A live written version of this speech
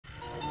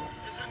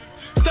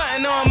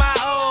Stunting on my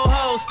old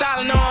hoes,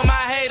 styling on my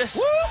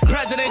haters.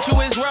 Presidential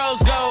is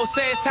rose gold,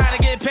 say it's time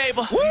to get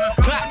paper.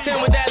 Clock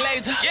 10 with that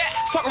laser.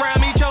 Fuck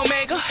around, meet your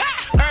maker.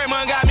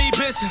 Everyone got me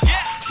pissing.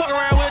 Fuck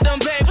around with them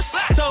papers.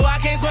 So I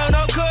can't smoke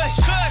no kush.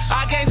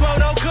 I can't smoke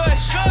no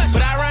kush.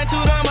 But I run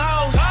through them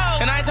hoes.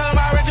 And I ain't talking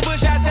about Richard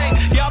Bush. I say,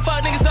 y'all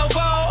fuck niggas so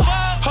full.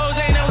 Hoes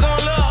ain't never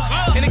gonna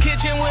look. In the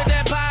kitchen with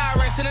that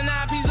Pyrex and the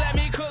 9-piece, let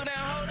me cook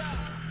now. Hold up.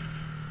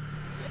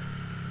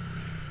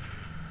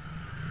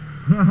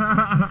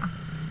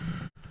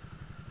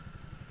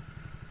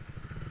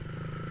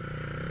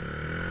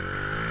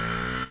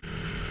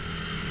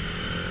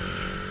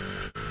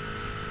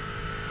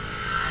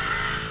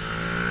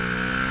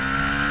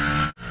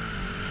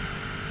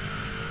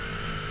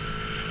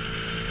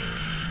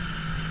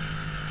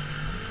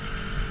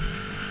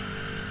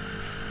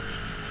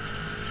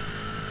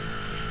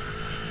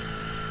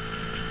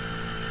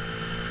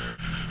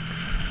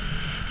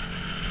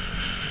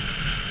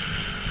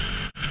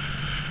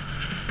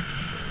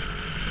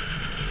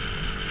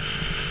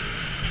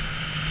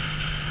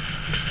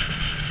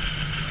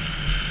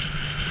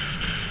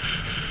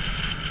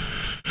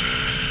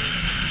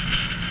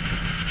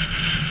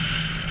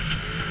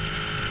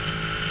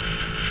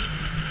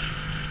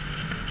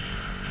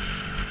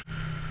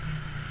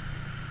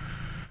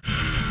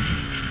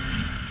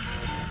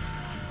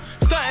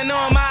 Stunting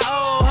on my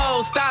old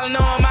hoes, styling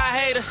on my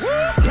haters.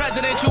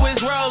 Presidential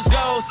is rose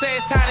gold, say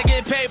it's time to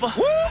get paper.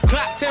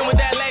 Clock 10 with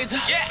that laser.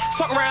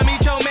 Fuck around,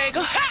 meet your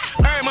maker.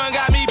 Everyone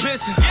got me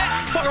pissing.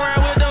 Fuck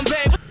around with them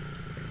papers.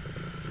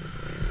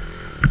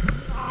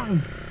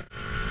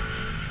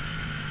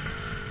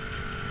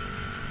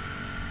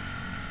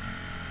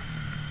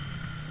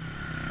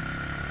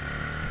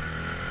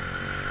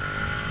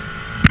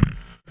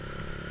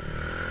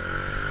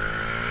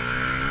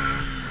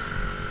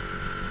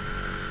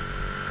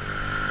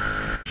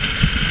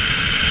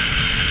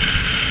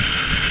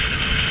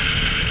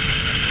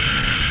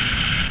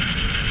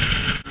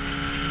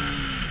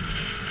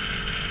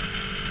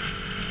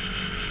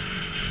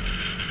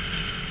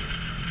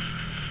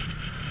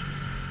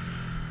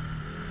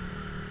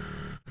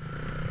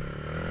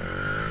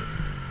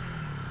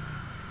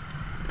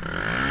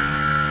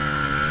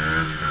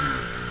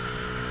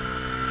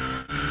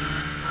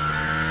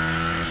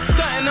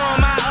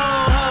 On my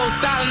old hoes,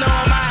 styling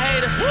on my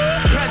haters.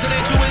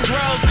 Presidential is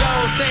rose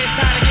gold, say it's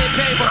time to get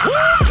paper.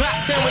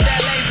 Clock 10 with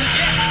that laser.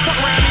 Fuck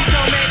around, meet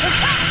your maker.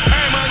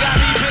 Everyone got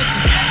me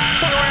pissing.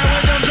 Fuck around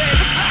with them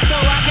papers. So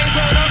I can't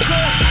smoke no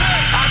kush.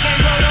 I can't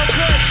smoke no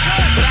kush.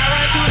 But I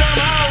run through them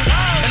hoes.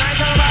 And I ain't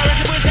talking about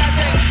Richard Bush. I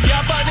say,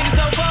 y'all fuck niggas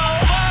so full.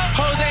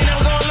 Hoes ain't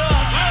never gonna look.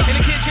 In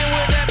the kitchen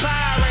with that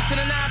Pyrex and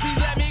the 9-piece,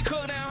 let me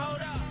cook now.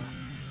 Hold up.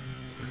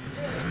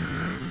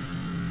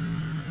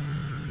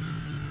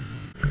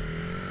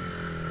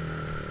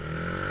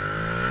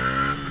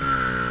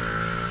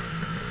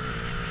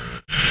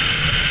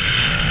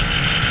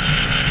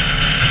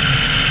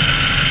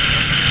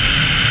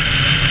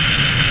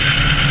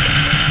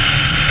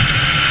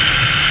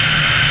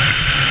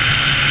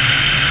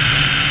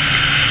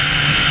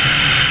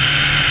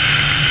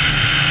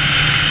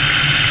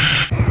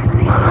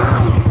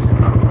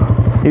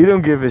 You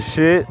don't give a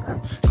shit.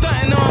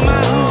 Stunting on my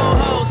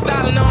old hoes,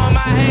 styling on my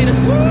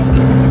haters.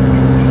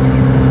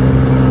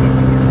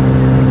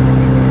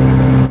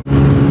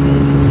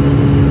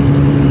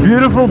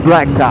 Beautiful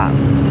black top.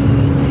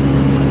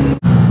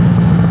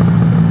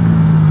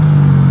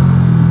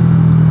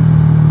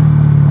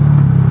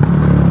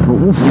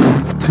 Oof,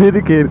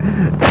 tweede keer.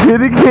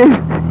 Tweede keer.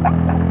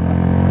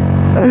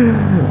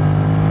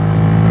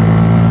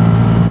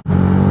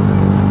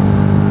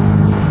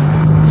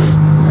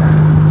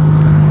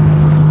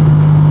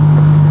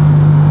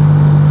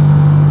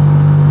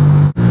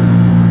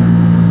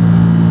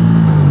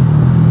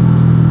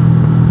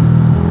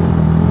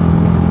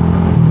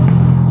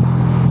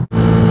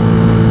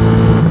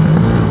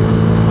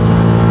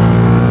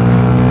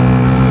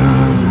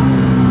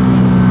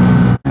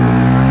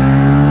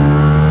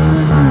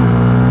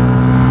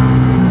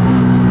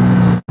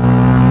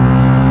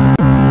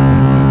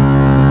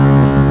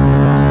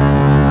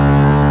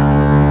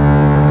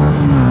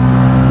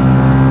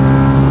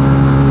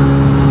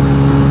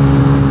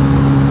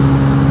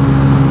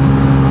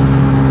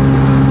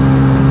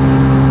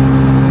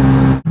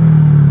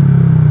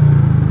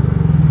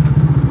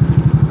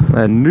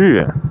 En nu?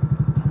 I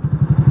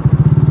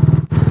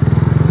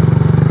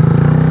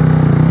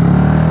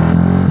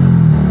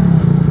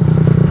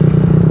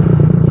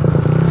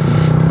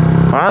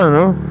don't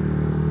know.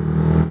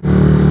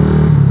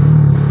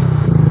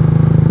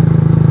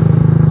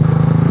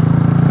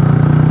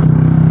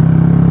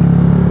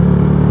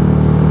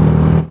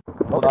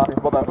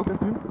 Wat hij ook kunt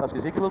doen, als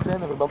je zeker wilt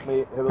zijn in verband met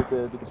je wilt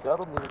de beschuit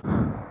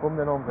opnemen, kom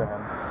dan om te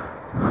hem.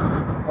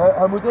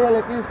 Hij moet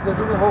eigenlijk eerst de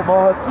dingen hoog,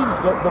 maar het zien,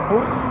 de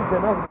borden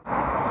zijn echt.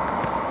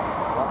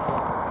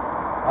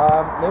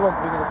 Nee, want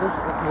weet je wat het is?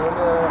 Ik hoor, we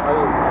gaan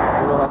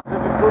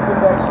even kopen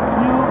bij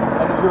stiel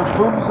en dus je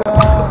booms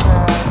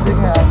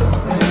dingen.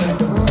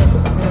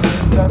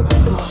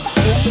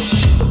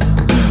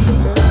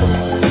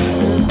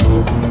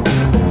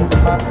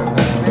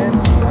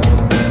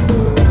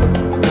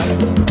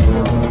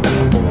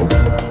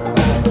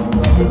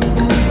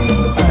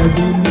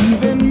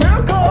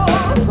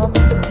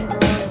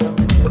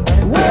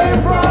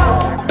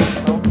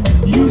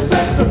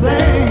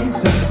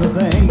 sense of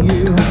things.